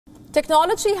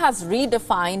Technology has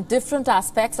redefined different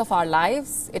aspects of our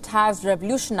lives. It has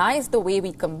revolutionized the way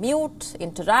we commute,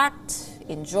 interact,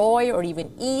 enjoy, or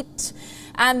even eat.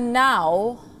 And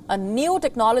now, a new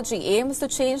technology aims to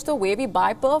change the way we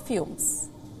buy perfumes.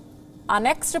 Our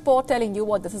next report telling you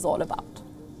what this is all about.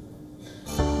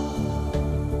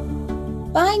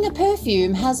 Buying a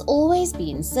perfume has always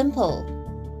been simple.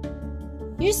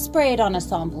 You spray it on a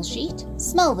sample sheet,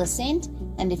 smell the scent,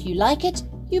 and if you like it,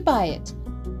 you buy it.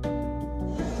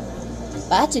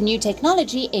 But a new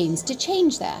technology aims to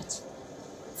change that.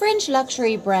 French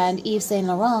luxury brand Yves Saint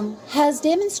Laurent has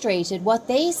demonstrated what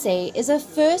they say is a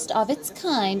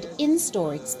first-of-its-kind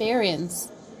in-store experience.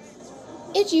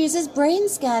 It uses brain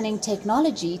scanning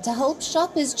technology to help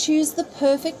shoppers choose the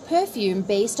perfect perfume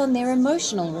based on their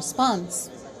emotional response.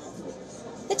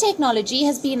 The technology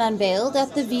has been unveiled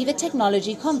at the Viva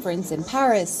Technology Conference in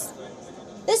Paris.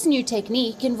 This new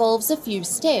technique involves a few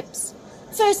steps.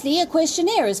 Firstly, a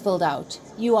questionnaire is filled out.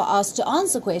 You are asked to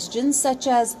answer questions such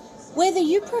as whether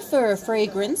you prefer a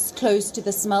fragrance close to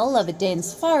the smell of a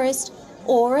dense forest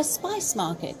or a spice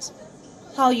market,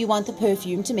 how you want the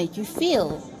perfume to make you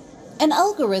feel. An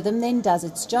algorithm then does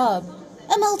its job.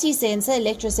 A multi-sensor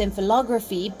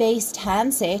electroencephalography-based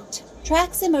handset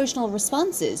tracks emotional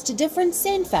responses to different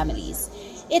scent families.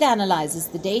 It analyzes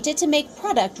the data to make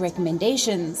product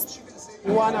recommendations.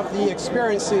 One of the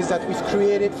experiences that we've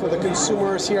created for the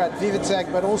consumers here at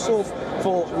Vivatech, but also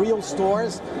for real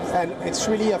stores, and it's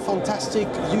really a fantastic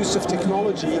use of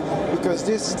technology because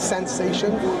this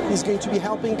sensation is going to be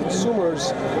helping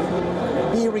consumers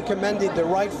be recommended the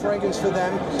right fragrance for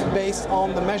them based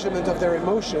on the measurement of their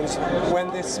emotions when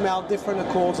they smell different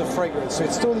accords of fragrance. So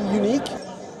it's totally unique.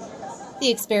 The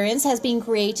experience has been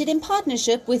created in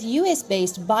partnership with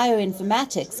US-based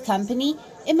bioinformatics company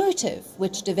Emotive,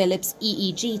 which develops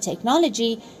EEG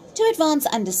technology to advance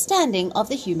understanding of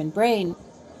the human brain.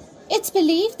 It's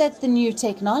believed that the new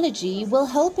technology will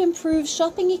help improve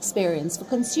shopping experience for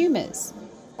consumers.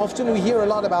 Often we hear a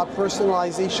lot about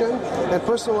personalization, and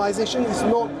personalization is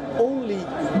not only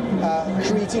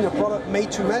creating a product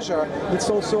made to measure,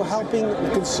 it's also helping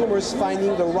consumers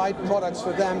finding the right products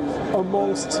for them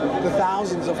amongst the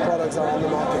thousands of products that are on the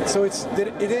market. So it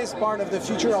is part of the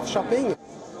future of shopping.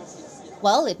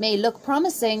 Well, it may look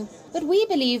promising, but we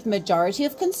believe majority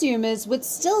of consumers would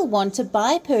still want to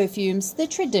buy perfumes the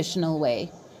traditional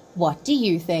way. What do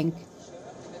you think?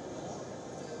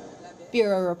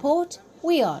 Bureau Report,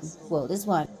 WION, World is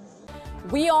One.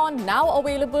 WION now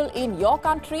available in your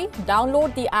country.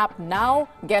 Download the app now.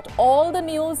 Get all the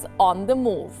news on the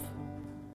move.